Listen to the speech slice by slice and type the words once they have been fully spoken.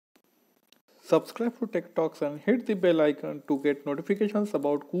Subscribe to Tech Talks and hit the bell icon to get notifications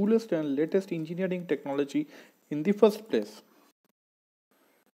about coolest and latest engineering technology in the first place.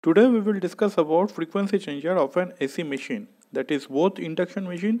 Today we will discuss about frequency changer of an AC machine, that is both induction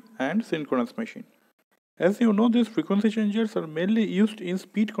machine and synchronous machine. As you know, these frequency changers are mainly used in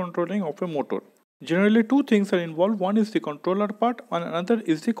speed controlling of a motor. Generally two things are involved, one is the controller part and another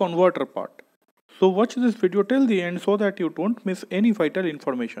is the converter part. So watch this video till the end so that you don't miss any vital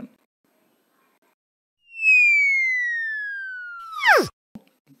information.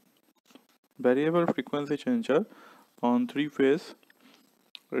 Variable frequency changer on three-phase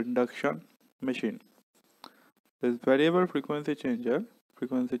induction machine. This variable frequency changer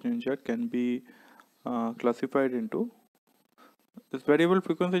can be classified into. This variable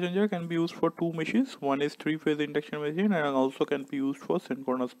frequency changer can be used for two machines. One is three-phase induction machine and also can be used for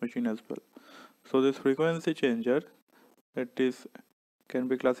synchronous machine as well. So this frequency changer, can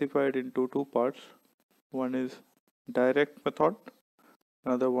be classified into two parts. One is direct method,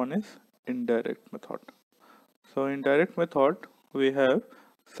 another one is indirect method. So in direct method we have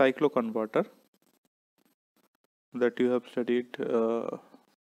cycloconverter that you have studied in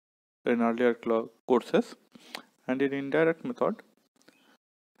earlier courses, and in indirect method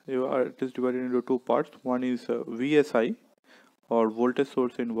it is divided into two parts. One is VSI or voltage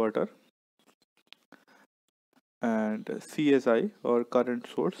source inverter and CSI or current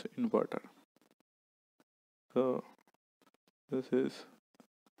source inverter. So this is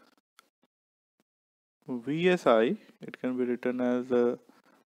VSI. It can be written as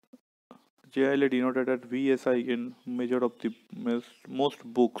generally denoted as VSI in major of the most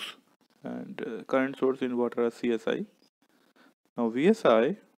books, and current source inverter as CSI. Now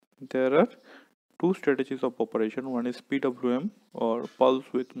VSI, there are two strategies of operation. One is PWM or pulse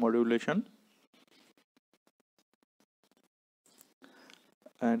width modulation,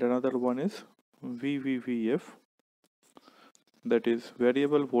 and another one is VVVF, that is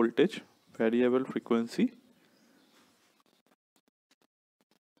variable voltage, variable frequency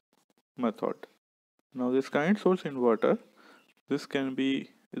method. Now this current source inverter, this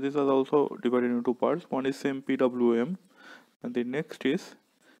is also divided into two parts. One is same PWM and the next is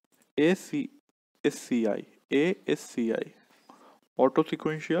ASCI, auto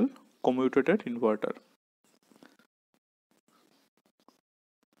sequential commutated inverter.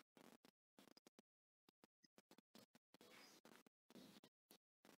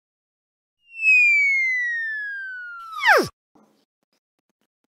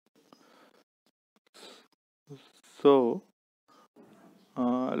 So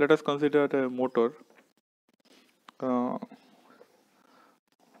let us consider a motor. The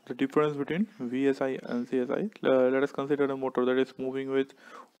difference between VSI and CSI. Let us consider a motor that is moving with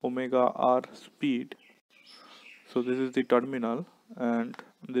omega r speed. So this is the terminal and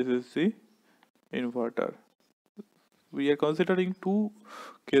this is the inverter. We are considering two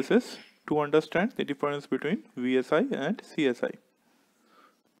cases to understand the difference between VSI and CSI.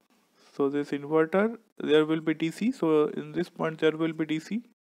 So this inverter, there will be DC. So in this point there will be DC,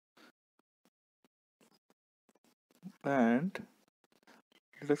 and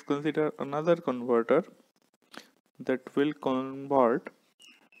let us consider another converter that will convert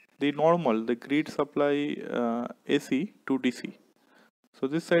the grid supply AC to DC. So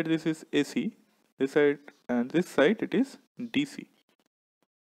this side this is AC, this side, and this side it is DC.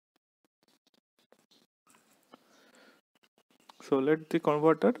 So let the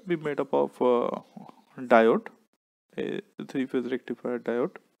converter be made up of diode, a three-phase rectifier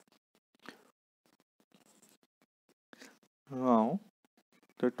diode. Now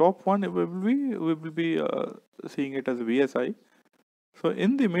the top one we will be seeing it as VSI. So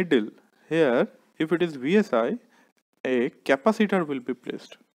in the middle here, if it is VSI, a capacitor will be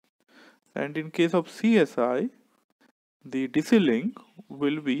placed, and in case of CSI, the DC link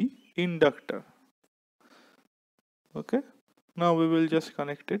will be inductor. Okay, now we will just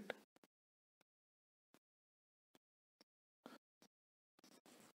connect it.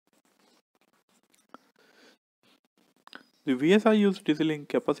 The VSI used DC link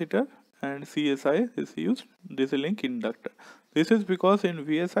capacitor and CSI is used DC link inductor. This is because in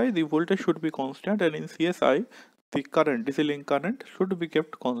VSI the voltage should be constant, and in CSI the current, DC link current, should be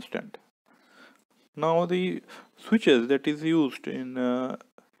kept constant. Now the switches that is used in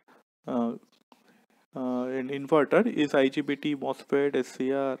inverter is IGBT, MOSFET,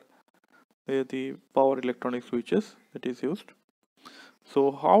 SCR, the power electronic switches that is used.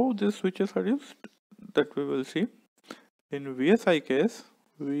 So how these switches are used, that we will see. In VSI case,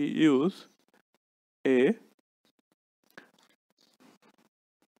 we use a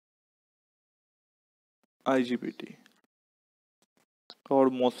IGBT or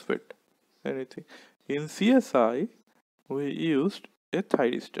MOSFET. anything. In CSI, we used a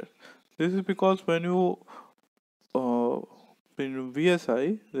thyristor. This is because when you in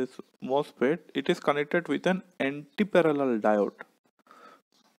VSI, this MOSFET, it is connected with an anti-parallel diode.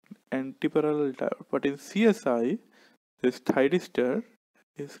 But in CSI, this thyristor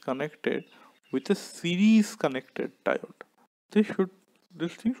is connected with a series connected diode.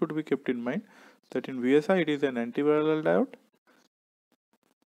 This thing should be kept in mind, that in VSI it is an anti-parallel diode,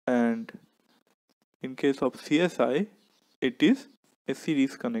 and in case of CSI it is a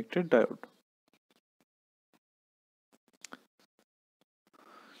series connected diode.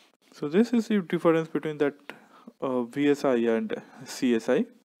 So this is the difference between that VSI and CSI.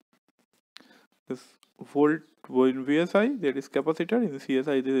 This volt in VSI, there is capacitor, in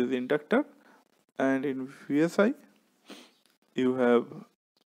CSI this is inductor, and in VSI you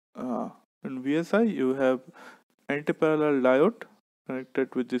have anti-parallel diode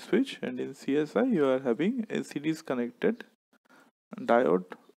connected with the switch, and in CSI you are having a series connected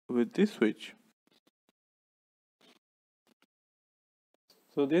diode with the switch.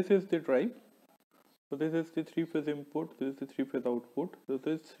 So this is the drive. So this is the three-phase input, this is the three-phase output. So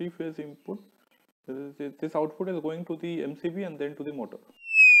this three-phase input, this output is going to the MCB and then to the motor.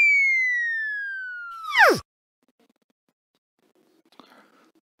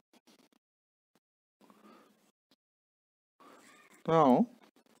 Now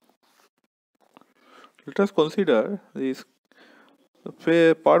let us consider this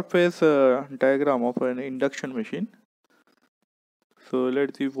per phase diagram of an induction machine. So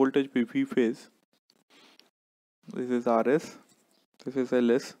let the voltage be V phase. This is RS, this is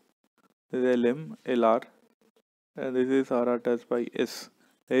LS, this is LM, LR, and this is R attached by S.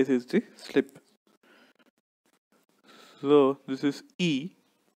 S is the slip. So this is E.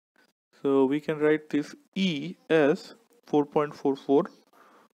 So we can write this E as 4.44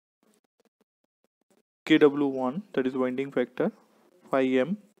 kW1, that is winding factor, phi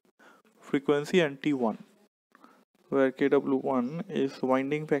m, frequency, and T1, where kW1 is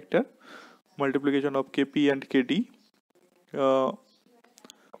winding factor, multiplication of Kp and Kd.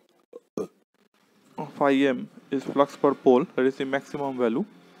 Phi m is flux per pole, that is the maximum value.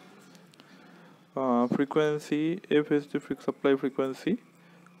 Frequency, F is the supply frequency,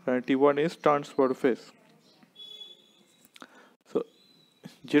 and T1 is turns per phase. So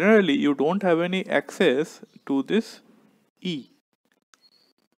generally you don't have any access to this E.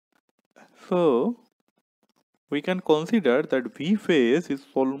 So we can consider that V phase is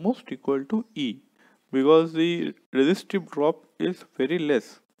almost equal to E, because the resistive drop is very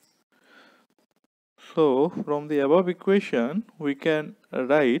less. So from the above equation we can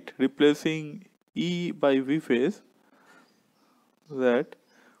write, replacing E by V phase, that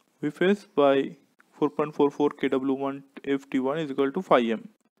V phase by 4.44 kW1 Ft1 is equal to phi m.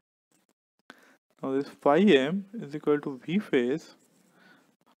 Now this phi m is equal to V phase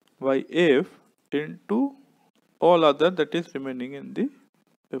by F into all other that is remaining in the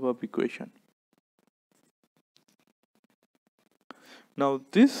above equation. Now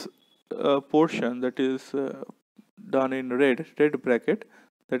this portion that is done in red bracket,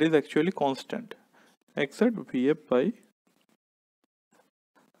 that is actually constant, except Vf by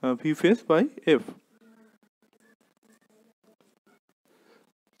V phase by F.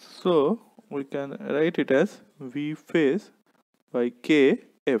 So we can write it as V phase by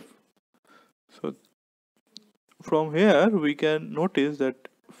Kf. So from here we can notice that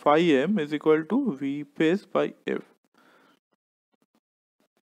phi m is equal to V phase by F.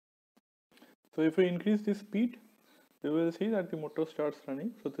 So if we increase the speed, you will see that the motor starts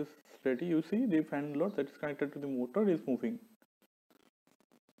running. So this is ready. You see the fan load that is connected to the motor is moving.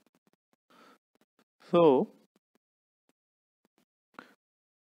 So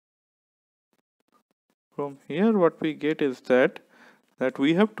from here what we get is that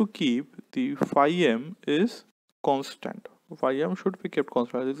we have to keep the phi m is constant. Phi m should be kept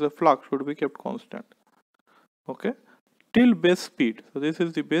constant. This is a flux should be kept constant. Okay, till base speed. So this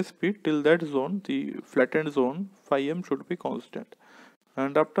is the base speed. Till that zone, the flattened zone, phi m should be constant,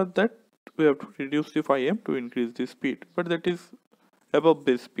 and after that we have to reduce the phi m to increase the speed, but that is above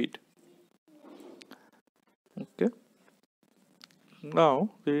base speed. Okay, now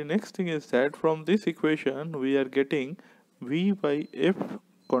the next thing is that from this equation we are getting V by F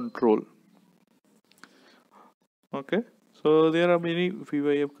control. Okay, so there are many V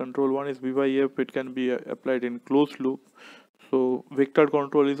by F control. One is V by F, it can be applied in closed loop. So vector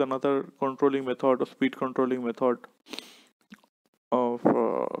control is another controlling method, or speed controlling method of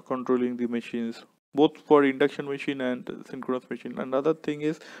controlling the machines, both for induction machine and synchronous machine. Another thing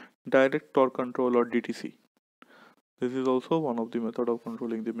is direct torque control, or DTC. This is also one of the method of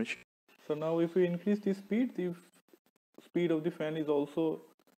controlling the machine. So now if we increase the speed of the fan is also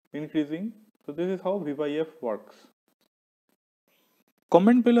increasing. So this is how VYF works.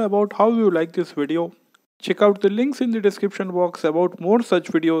 Comment below about how you like this video. Check out the links in the description box about more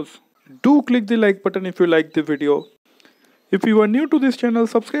such videos. Do click the like button if you like the video. If you are new to this channel,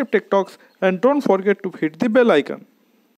 subscribe Tech Talks and don't forget to hit the bell icon.